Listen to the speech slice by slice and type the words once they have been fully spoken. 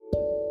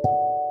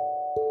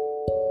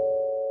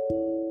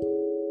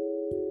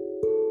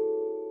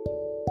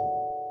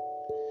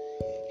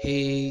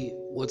Hey,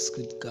 what's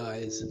good,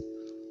 guys?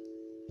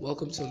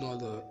 Welcome to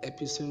another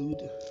episode.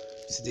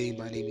 Today,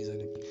 my name is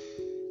Anip,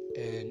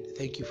 and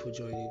thank you for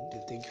joining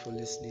and thank you for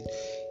listening.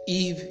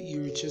 If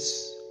you're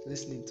just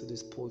listening to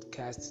this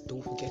podcast,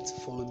 don't forget to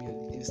follow me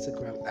on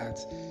Instagram at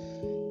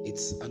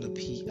it's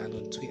Anapi and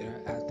on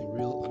Twitter at the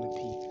real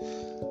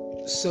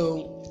Anapi.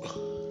 So,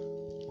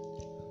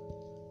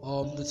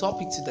 the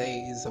topic today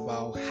is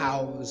about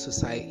how the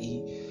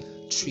society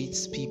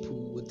treats people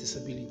with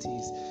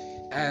disabilities,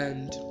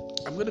 and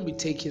I'm going to be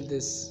taking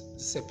this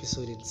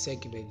episode in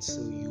segments,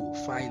 so you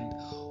find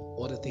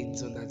other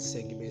things on that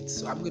segment.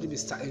 So I'm going to be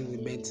starting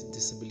with mental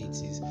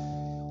disabilities.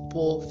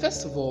 But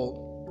first of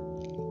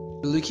all,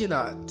 looking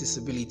at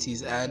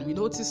disabilities, and we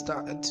noticed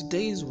that in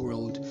today's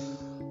world,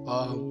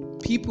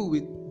 people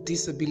with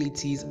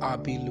disabilities are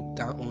being looked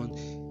down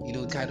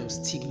on, kind of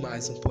stigma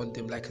is upon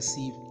them, like as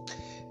if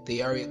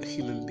they aren't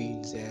human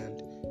beings.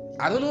 And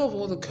I don't know of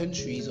other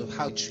countries of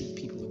how they treat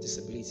people with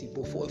disability,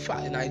 but for a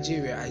fact in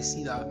Nigeria, I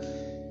see that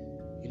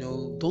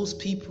those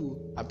people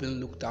are being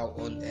looked out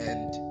on,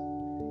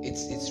 and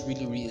it's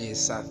really a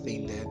sad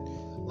thing.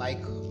 And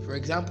like, for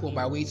example, on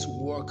my way to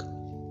work,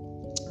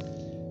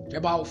 there are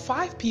about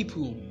 5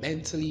 people,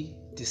 mentally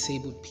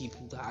disabled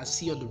people, that I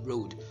see on the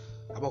road.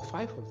 About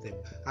 5 of them.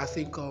 I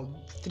think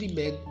 3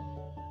 men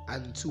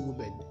and 2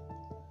 women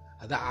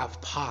that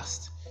I've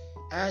passed.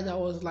 And I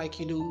was like,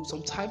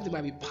 sometimes they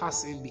might be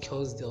passing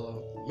because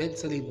they're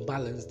mentally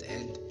imbalanced,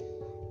 and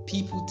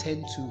people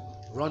tend to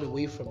run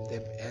away from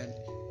them. And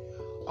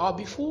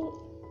before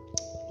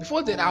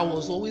that, I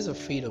was always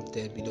afraid of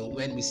them.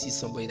 When we see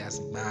somebody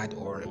that's mad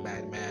or a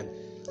madman,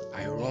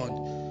 I run.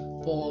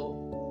 But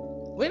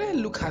when I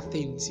look at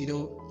things,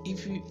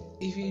 if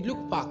you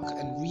look back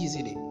and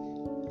reason it,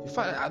 you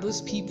find that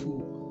those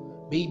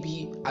people,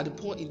 maybe at the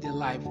point in their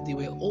life, they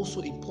were also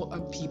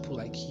important people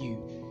like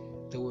you.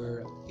 They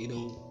were,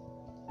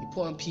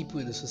 important people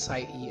in the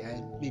society,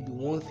 and maybe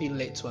one thing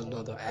led to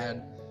another,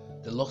 and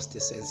they lost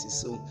their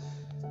senses.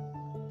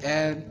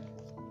 And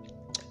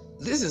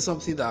this is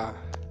something that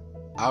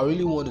I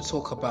really want to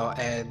talk about,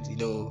 and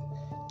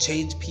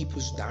change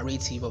people's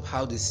narrative of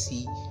how they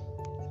see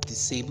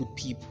disabled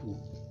people.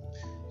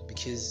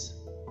 Because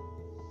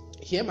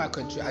here in my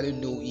country, I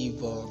don't know if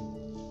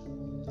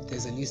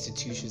there's an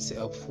institution set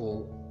up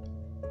for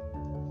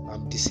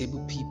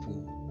disabled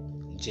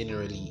people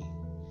generally.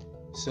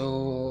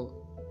 So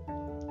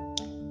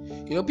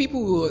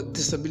people with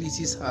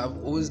disabilities have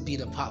always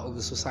been a part of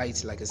the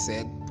society, like I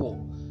said, but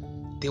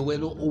they were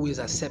not always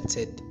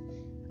accepted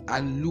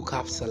and look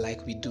after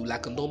like we do,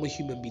 like a normal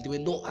human being. They were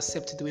not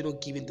accepted, they were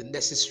not given the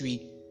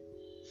necessary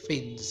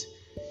things.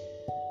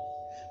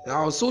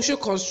 Now, social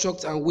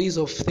constructs and ways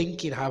of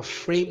thinking have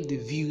framed the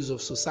views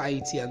of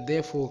society, and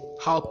therefore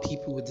how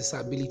people with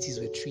disabilities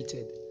were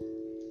treated.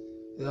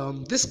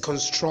 These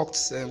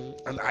constructs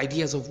and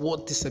ideas of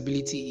what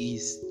disability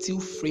is still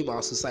frame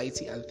our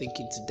society and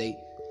thinking today.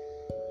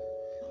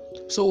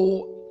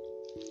 So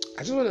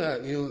I just want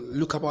to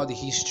look about the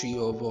history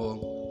of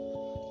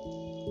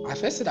I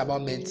first said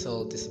about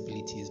mental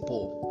disabilities,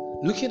 but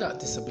looking at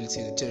disabilities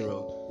in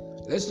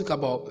general, let's look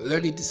about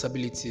learning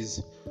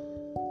disabilities.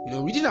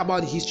 Reading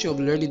about the history of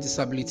learning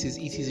disabilities,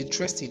 it is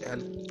interesting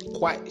and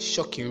quite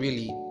shocking,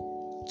 really,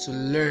 to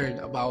learn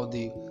about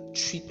the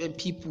treatment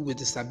people with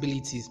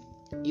disabilities,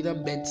 either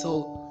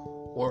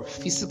mental or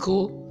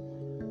physical,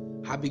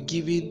 have been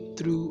given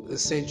through a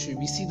century.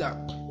 We see that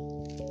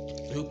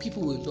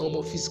people with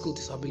normal physical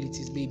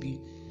disabilities, maybe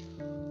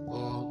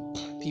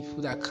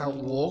people that can't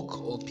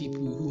walk, or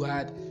people who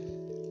had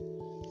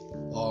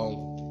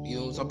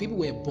some people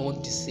were born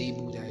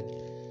disabled,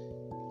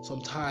 and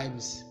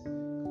sometimes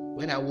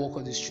when I walk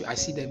on the street, I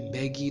see them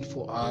begging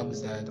for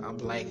alms, and I'm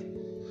like,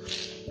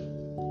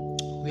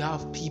 we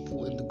have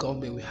people in the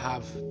government, we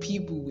have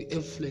people with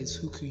influence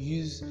who could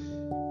use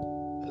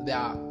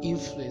their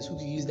influence, who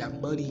could use their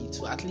money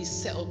to at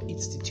least set up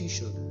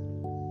institutions.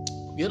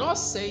 We're not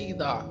saying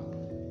that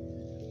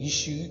you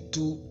should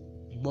do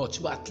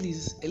much, but at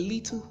least a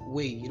little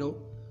way,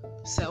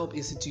 set up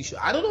institution.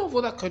 I don't know of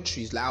other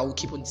countries, like I will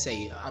keep on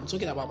saying, I'm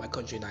talking about my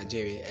country,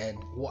 Nigeria, and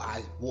what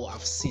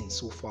I've seen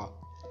so far.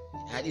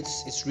 And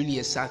it's really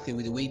a sad thing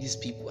with the way these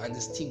people and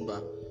the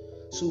stigma.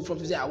 So from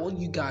today, I want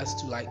you guys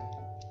to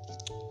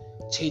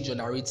change your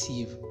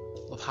narrative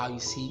of how you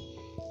see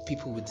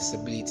people with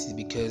disabilities,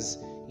 because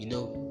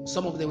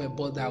some of them were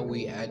born that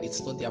way, and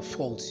it's not their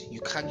fault.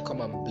 You can't come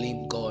and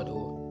blame God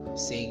or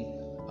saying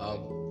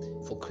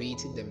for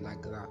creating them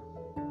like that.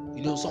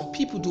 Some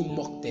people do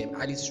mock them,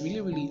 and it's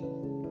really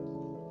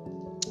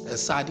a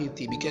sad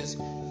thing, because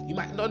you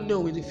might not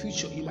know in the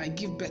future, you might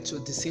give birth to a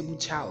disabled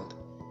child,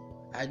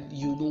 and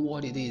you know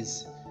what it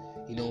is,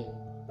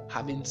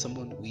 having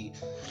someone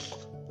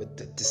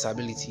with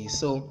disability.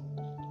 So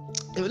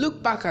if we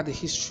look back at the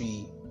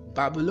history,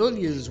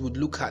 Babylonians would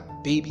look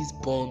at babies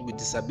born with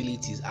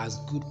disabilities as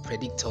good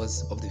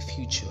predictors of the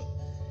future.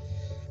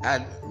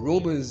 And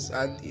Romans,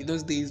 and in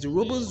those days, the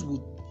Romans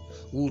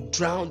would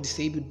drown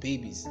disabled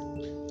babies.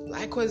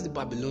 Likewise, the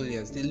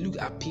Babylonians, they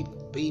look at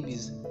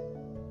babies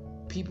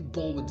people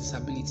born with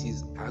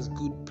disabilities as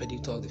good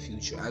predictor of the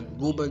future, and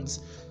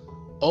Romans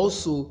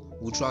also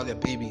would drown their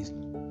babies.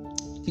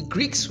 The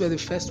Greeks were the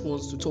first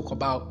ones to talk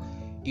about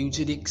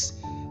eugenics.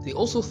 They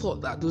also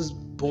thought that those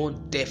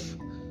born deaf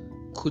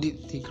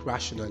couldn't think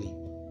rationally.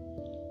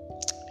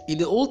 In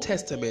the Old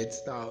Testament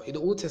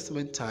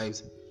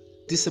times,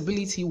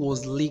 disability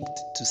was linked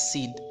to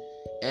sin,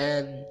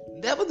 and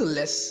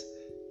nevertheless,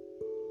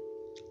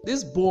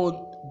 those born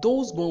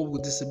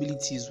with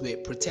disabilities were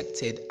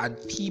protected, and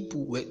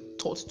people were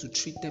taught to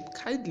treat them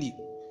kindly.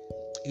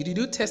 In the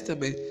New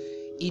Testament,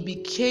 it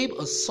became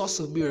a source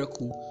of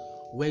miracle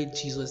when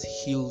Jesus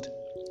healed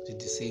the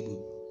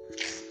disabled.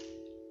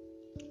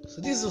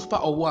 So this is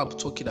part of what I'm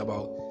talking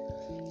about.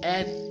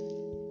 And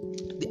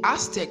the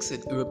Aztecs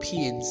and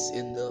Europeans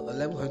in the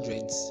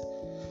 1100s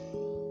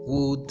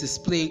would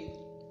display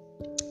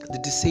the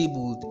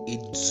disabled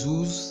in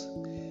zoos.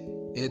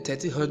 In the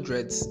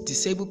 1300s,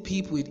 disabled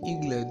people in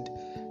England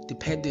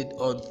depended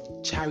on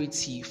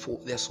charity for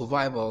their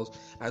survival,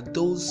 and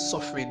those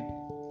suffering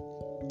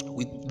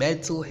with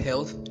mental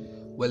health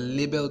were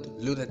labeled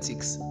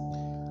lunatics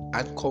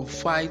and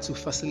confined to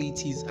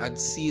facilities and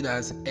seen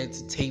as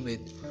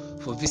entertainment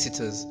for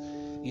visitors.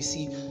 You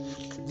see,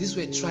 these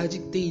were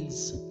tragic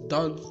things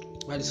done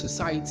by the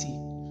society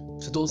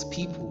to those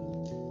people.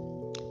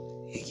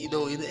 You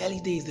know, in the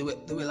early days, they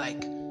were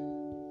like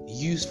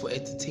used for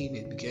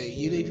entertainment, because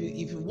you know,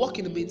 if you work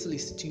in a mental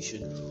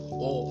institution,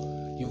 or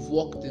you've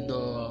worked in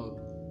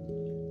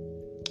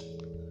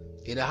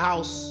a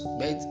house, in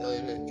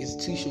an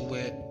institution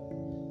where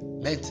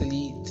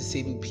mentally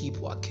disabled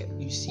people are kept,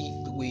 you see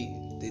the way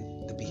they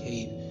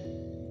behave.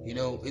 You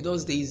know, in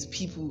those days,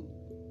 people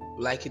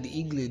like in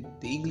England,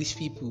 the English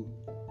people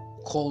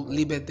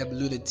labeled them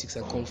lunatics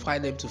and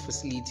confined them to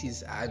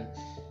facilities, and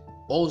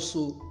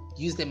also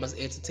used them as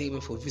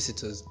entertainment for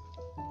visitors.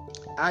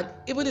 And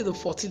even in the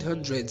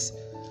 1400s,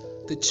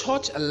 the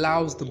church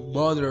allows the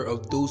murder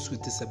of those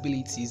with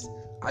disabilities,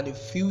 and a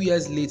few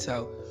years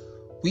later,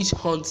 witch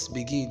hunts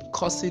begin,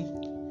 causing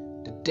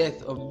the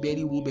death of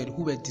many women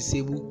who were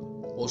disabled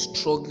or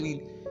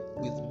struggling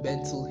with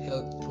mental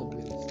health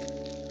problems.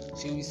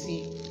 So you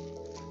see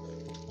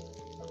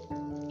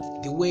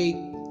the way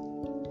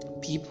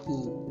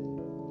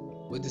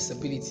people with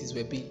disabilities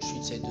were being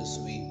treated this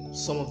way.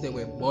 Some of them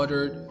were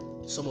murdered,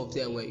 some of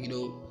them were,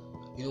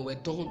 were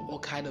done all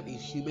kind of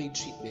inhumane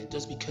treatment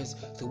just because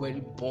they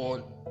weren't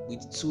born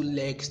with 2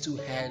 legs, 2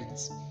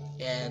 hands,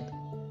 and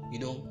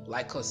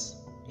like us.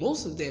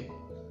 Most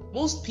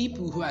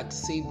people who are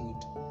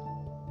disabled,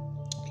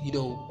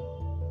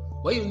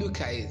 when you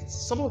look at it,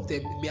 some of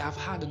them may have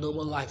had a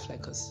normal life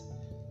like us.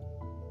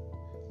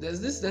 There's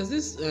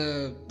this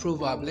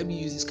proverb. Let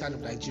me use this kind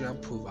of Nigerian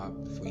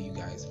proverb for you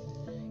guys.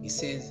 It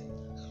says,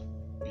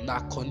 "Na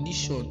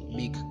condition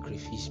make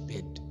crayfish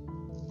bend."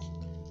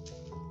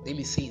 Let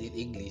me say it in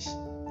English.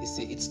 They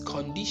say it's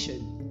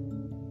condition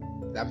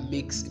that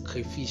makes a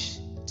crayfish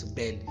to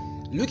bend.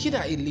 Looking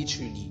at it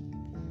literally,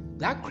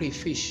 that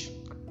crayfish,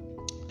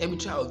 let me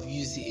try to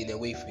use it in a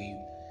way for you.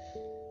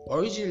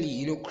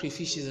 Originally,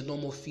 crayfish is a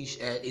normal fish,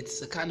 and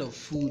it's a kind of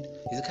food,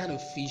 it's a kind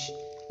of fish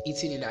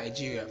eaten in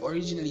Nigeria.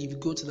 Originally, if you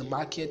go to the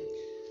market,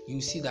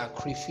 you see that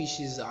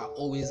crayfishes are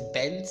always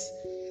bent.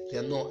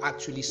 They're not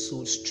actually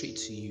sold straight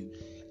to you.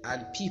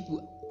 And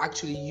people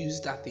actually use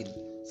that thing.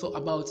 Thought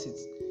about it,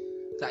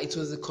 that it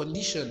was a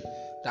condition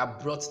that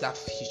brought that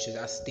fish to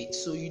that state.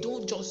 So you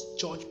don't just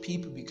judge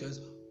people because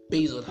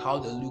based on how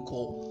they look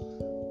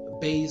or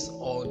based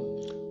on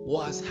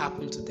what has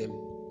happened to them.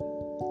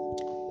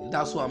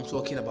 That's what I'm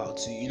talking about,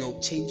 to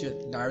change your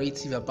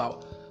narrative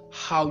about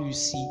how you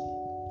see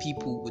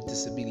people with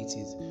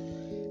disabilities.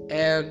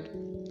 And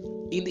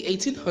in the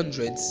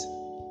 1800s,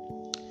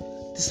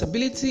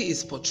 disability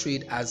is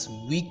portrayed as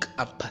weak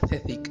and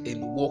pathetic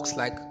in works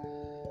like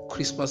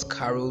Christmas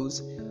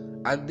carols,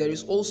 and there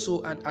is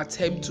also an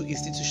attempt to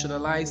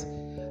institutionalize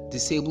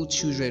disabled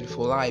children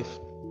for life.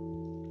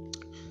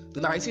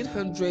 The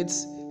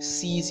 1900s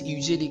sees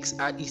eugenics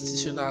and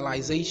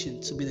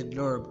institutionalization to be the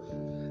norm.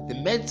 The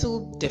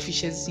Mental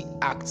Deficiency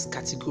Act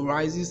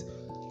categorizes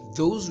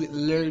those with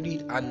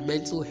learning and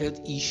mental health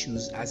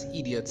issues as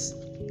idiots,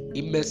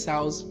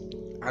 imbeciles,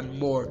 and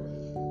more.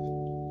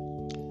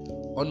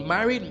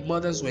 Unmarried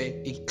mothers were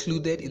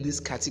included in these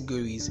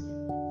categories.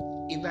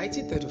 In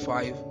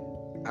 1935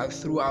 and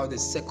throughout the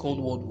Second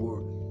World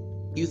War,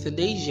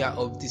 euthanasia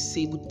of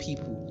disabled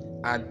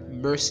people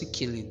and mercy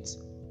killings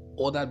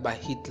ordered by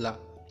Hitler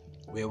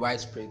were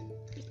widespread.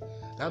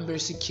 That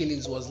mercy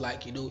killings was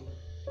like,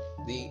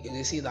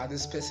 they say that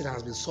this person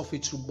has been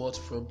suffering too much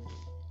from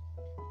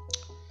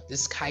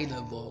this kind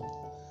of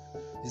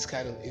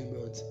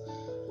ailment.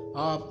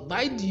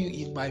 Mind you,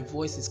 if my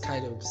voice is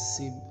kind of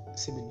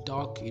seeming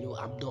dark,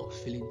 I'm not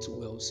feeling too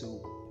well,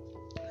 so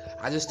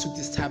I just took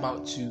this time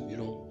out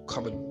to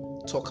come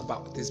and talk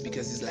about this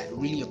because it's like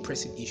really a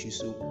pressing issue.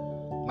 So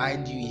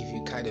mind you if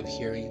you're kind of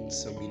hearing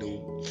some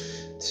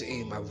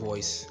in my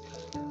voice.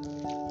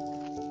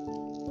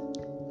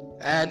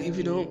 And if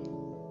in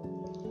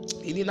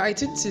the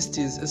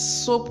 1960s, a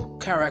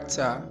soap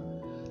character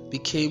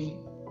became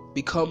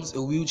becomes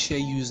a wheelchair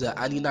user,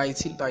 and in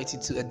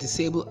 1992 a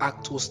disabled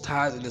actor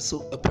stars in a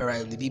soap opera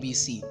in the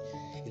BBC.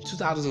 In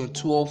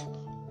 2012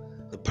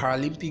 the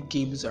Paralympic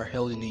Games are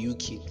held in the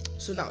UK.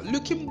 So now,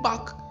 looking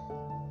back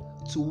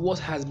to what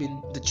has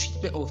been the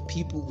treatment of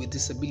people with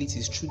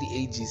disabilities through the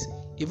ages,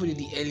 even in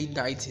the early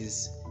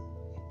 90s,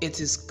 it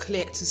is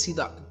clear to see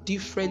that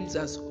difference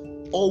has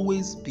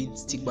always been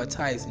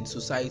stigmatized in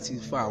society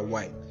far and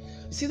wide.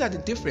 You see that the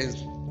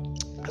difference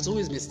has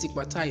always been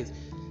stigmatized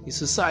in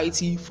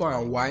society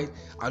far and wide,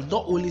 and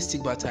not only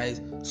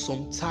stigmatized,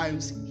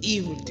 sometimes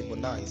even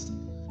demonized.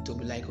 To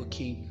be like,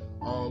 okay,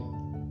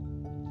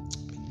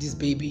 this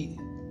baby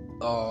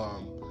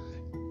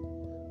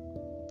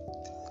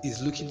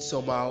is looking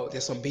somehow.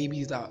 There's some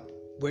babies that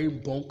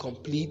weren't born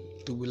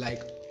complete. To be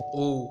like,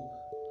 oh,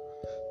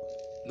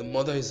 the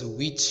mother is a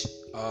witch.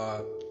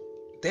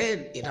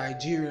 Then in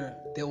Nigeria,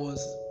 there was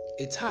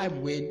a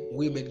time when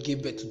women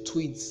gave birth to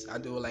twins,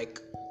 and they were like,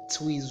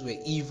 twins were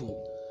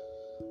evil.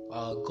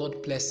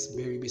 God bless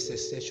Mary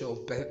Slessor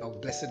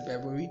of blessed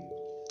memory.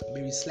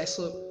 Mary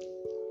Slessor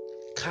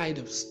kind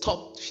of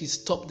stopped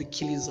the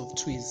killings of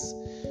twins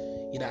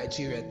in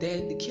Nigeria.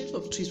 Then the killing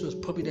of twins was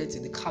prominent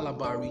in the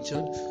Calabar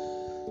region.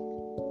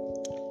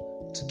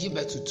 To give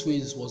birth to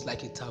twins was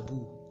like a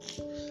taboo.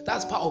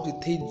 That's part of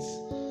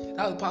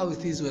the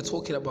things we're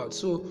talking about.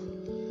 So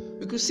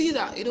we could see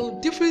that,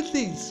 different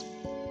things.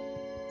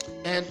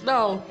 And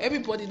now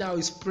everybody now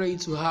is praying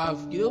to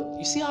have,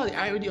 you see how the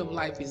irony of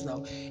life is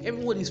now.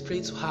 Everyone is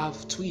praying to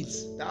have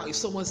twins. Now if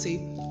someone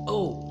say,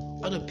 oh,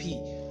 Honor P,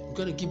 we're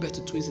gonna give birth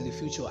to twins in the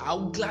future, I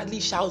will gladly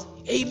shout,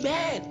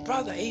 amen,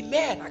 brother,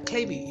 amen. I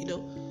claim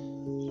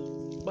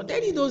it, But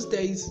then in those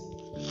days,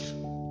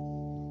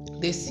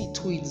 they see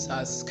twins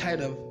as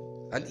kind of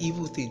an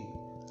evil thing,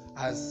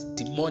 as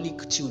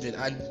demonic children,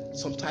 and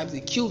sometimes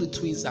they kill the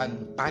twins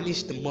and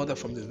banish the mother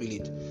from the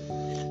village.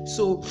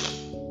 So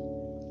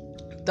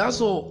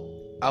that's what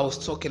I was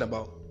talking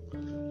about.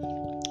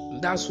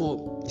 That's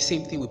what the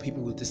same thing with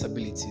people with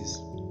disabilities.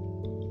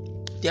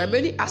 There are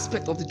many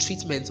aspects of the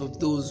treatment of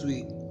those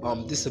with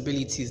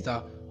disabilities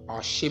that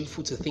are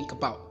shameful to think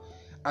about,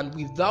 and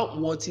without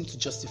wanting to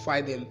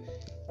justify them,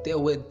 there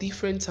were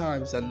different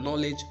times that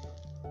knowledge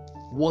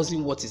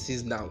wasn't what it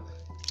is now.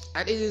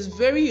 And it is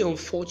very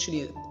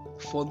unfortunate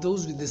for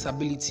those with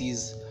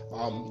disabilities,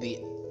 the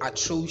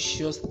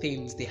atrocious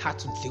things they had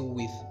to deal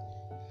with.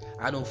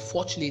 And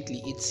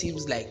unfortunately, it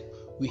seems like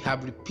we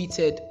have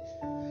repeated it,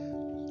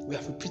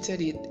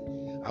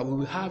 and we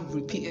will have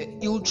repeated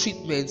ill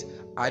treatment.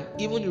 And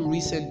even in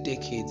recent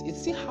decades,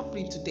 it's still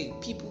happening today.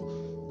 People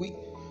with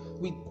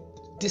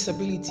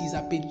disabilities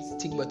are being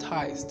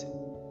stigmatized.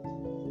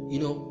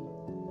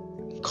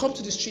 Come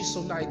to the streets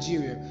of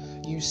Nigeria,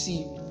 you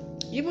see,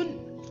 even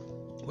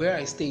where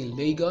I stay in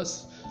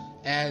Lagos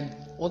and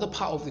other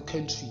part of the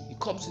country, you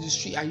come to the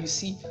street and you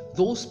see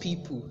those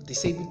people,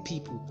 disabled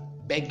people,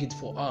 begging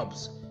for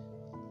arms.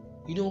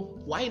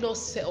 Why not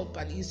set up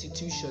an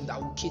institution that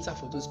will cater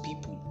for those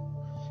people?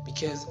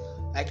 Because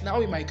like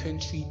now in my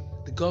country,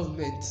 the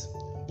government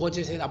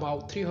budgeted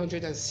about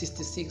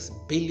 366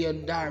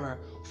 billion naira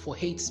for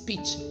hate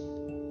speech,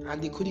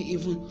 and they couldn't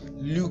even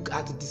look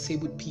at the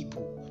disabled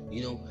people,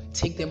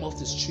 take them off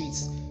the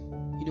streets,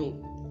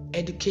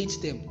 educate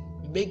them,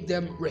 make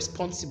them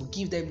responsible,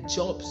 give them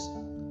jobs.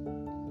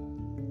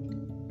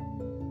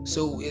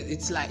 So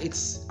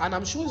and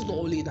I'm sure it's not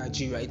only in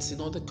Nigeria, it's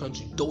in other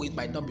countries, though it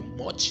might not be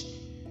much,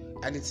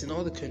 and it's in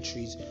other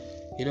countries,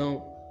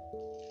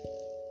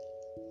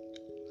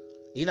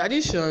 In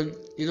addition,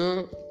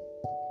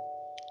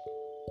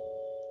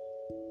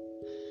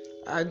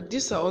 and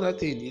this are other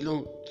thing,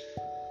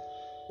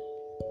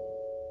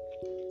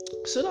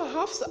 So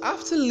now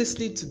after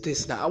listening to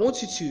this, now I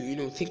want you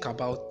to, think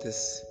about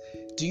this.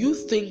 Do you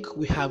think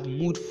we have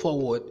moved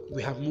forward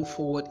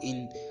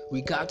in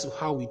regard to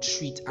how we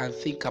treat and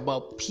think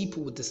about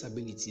people with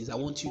disabilities? I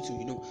want you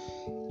to,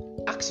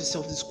 ask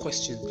yourself this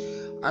question.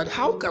 And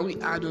how can we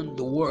add on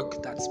the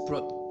work that's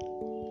brought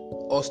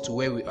us to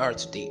where we are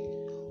today?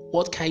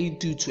 What can you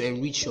do to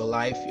enrich your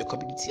life, your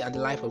community, and the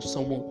life of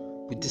someone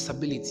with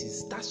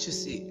disabilities? That's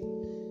just it.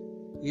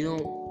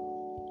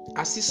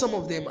 I see some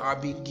of them are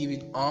being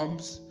given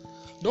arms.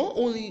 Not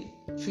only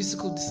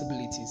physical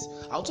disabilities,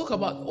 I'll talk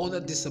about other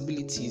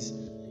disabilities,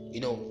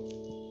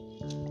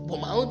 But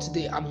my own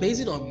today, I'm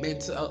basing on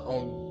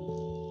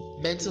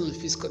mental and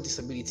physical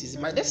disabilities.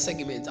 In my next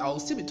segment, I'll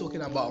still be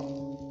talking about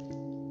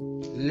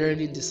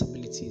learning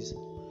disabilities.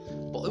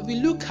 But if we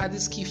look at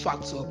this key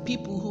factor,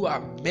 people who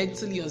are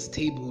mentally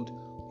unstable,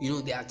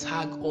 they are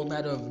tagged all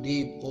manner of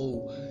name.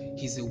 Oh,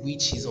 he's a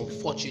witch, he's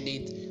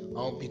unfortunate,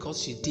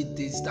 because she did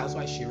this, that's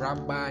why she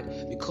ran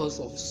bad, because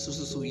of so,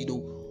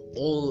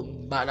 all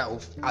manner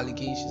of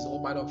allegations, all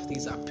manner of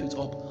things are put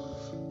up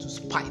to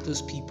spite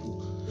those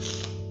people.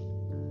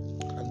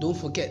 And don't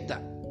forget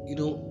that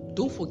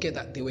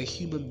they were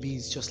human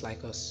beings just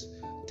like us.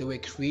 They were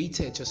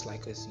created just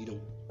like us,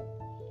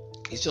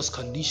 It's just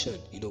condition,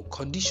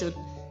 condition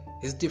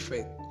is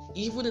different.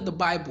 Even in the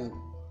Bible,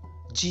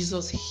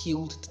 Jesus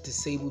healed the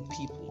disabled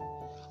people.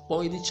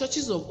 But in the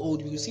churches of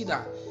old, you see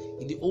that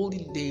in the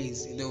olden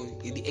days, in the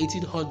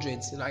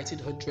 1800s, in the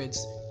 1900s,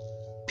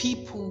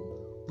 people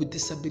with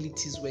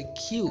disabilities were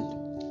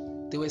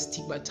killed. They were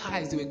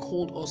stigmatized. They were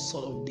called all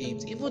sorts of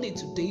names. Even in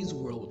today's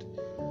world,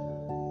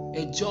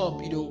 a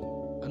job,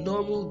 a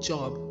normal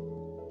job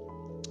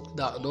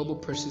that a normal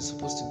person is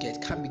supposed to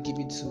get can't be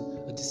given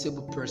to a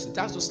disabled person.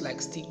 That's just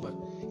like stigma.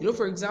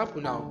 For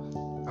example, now,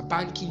 a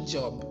banking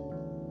job.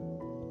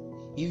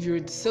 If you're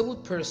a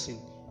disabled person,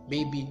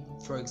 maybe,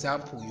 for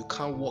example, you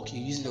can't walk,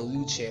 you're using a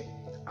wheelchair,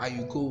 and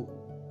you go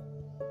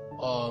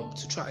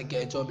to try and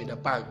get a job in a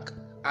bank,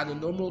 and a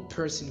normal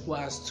person who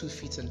has 2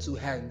 feet and 2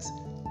 hands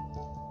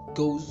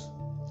goes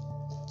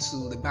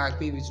to the bank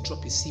maybe to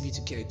drop his CV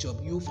to get a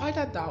job, you'll find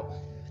out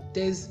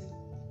there's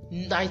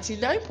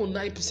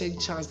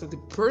 99.9% chance that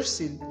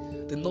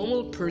the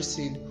normal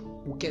person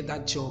will get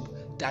that job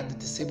than the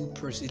disabled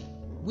person,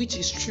 which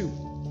is true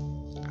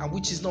and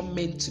which is not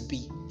meant to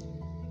be.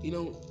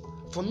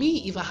 For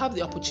me, if I have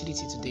the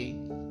opportunity today,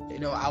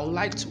 I would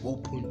like to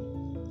open,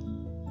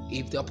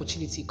 if the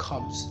opportunity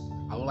comes,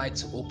 I would like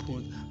to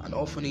open an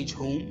orphanage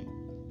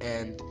home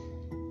and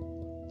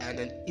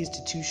an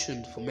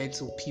institution for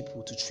mental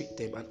people to treat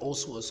them, and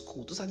also a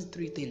school. Those are the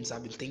 3 things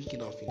I've been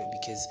thinking of,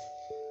 because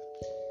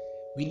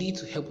we need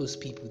to help those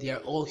people. They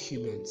are all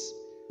humans.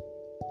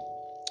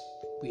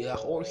 We are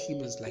all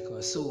humans like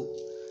us. So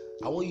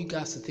I want you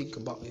guys to think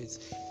about it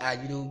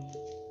and,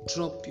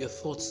 drop your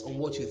thoughts on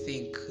what you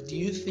think. Do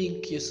you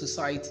think your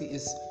society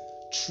is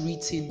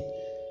treating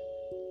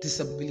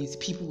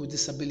people with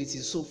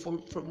disabilities? So from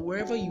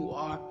wherever you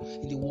are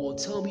in the world,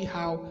 tell me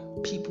how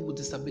people with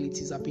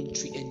disabilities are being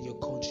treated in your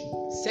country.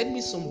 Send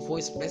me some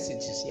voice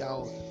messages, and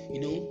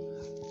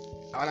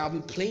I'll be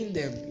playing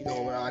them,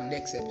 on our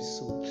next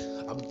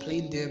episode. I'll be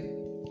playing them,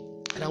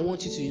 and I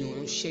want you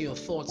to, share your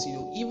thoughts.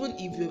 Even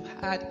if you've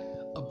had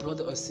a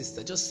brother or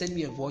sister, just send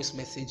me a voice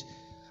message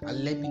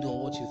and let me know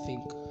what you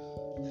think.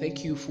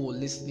 Thank you for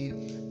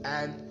listening,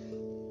 and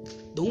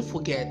don't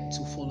forget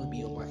to follow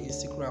me on my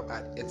Instagram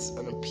at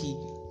 @NMP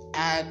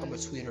and on my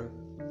Twitter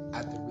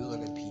at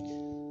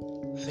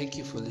 @TheRealNMP. Thank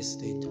you for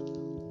listening.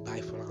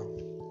 Bye for now.